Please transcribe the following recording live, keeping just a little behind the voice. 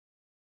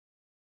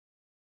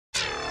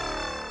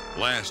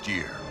Last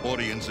year,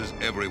 audiences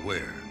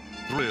everywhere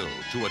thrilled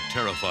to a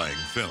terrifying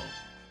film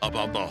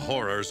about the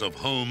horrors of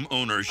home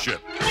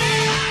ownership.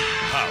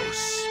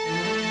 House.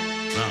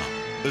 Now,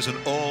 there's an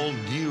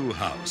all-new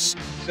house.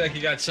 Looks like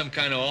you got some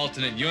kind of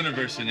alternate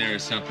universe in there or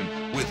something.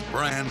 With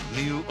brand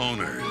new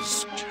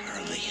owners.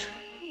 Charlie.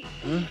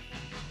 Huh?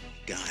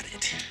 Got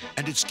it.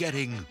 And it's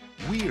getting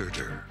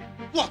weirder.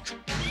 Look!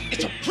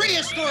 It's a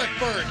prehistoric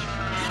bird!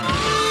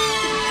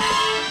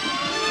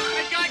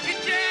 I got you,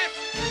 Jeff!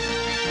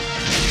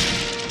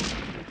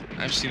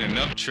 I've seen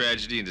enough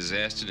tragedy and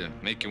disaster to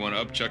make you want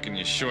to upchuck in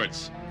your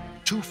shorts.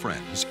 Two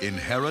friends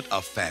inherit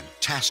a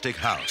fantastic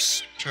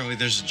house. Charlie,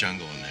 there's a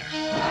jungle in there.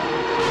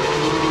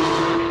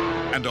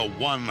 And a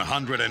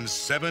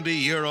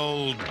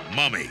 170-year-old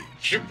mummy.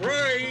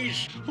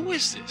 Surprise! Who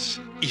is this?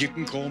 You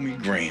can call me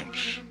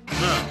Gramps.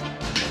 Now,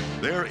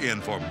 they're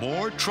in for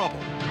more trouble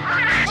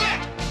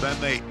than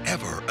they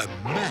ever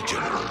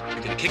imagined.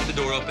 You're gonna kick the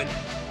door open,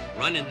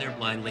 run in there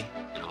blindly,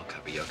 and I'll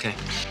cover you, okay?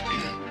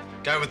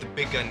 Guy with the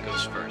big gun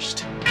goes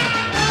first.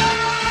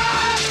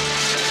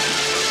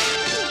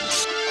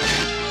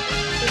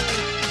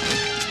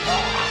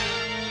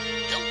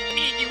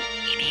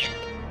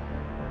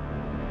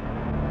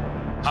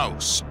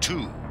 House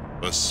 2,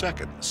 the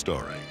second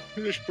story.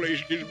 This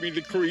place gives me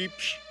the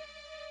creeps.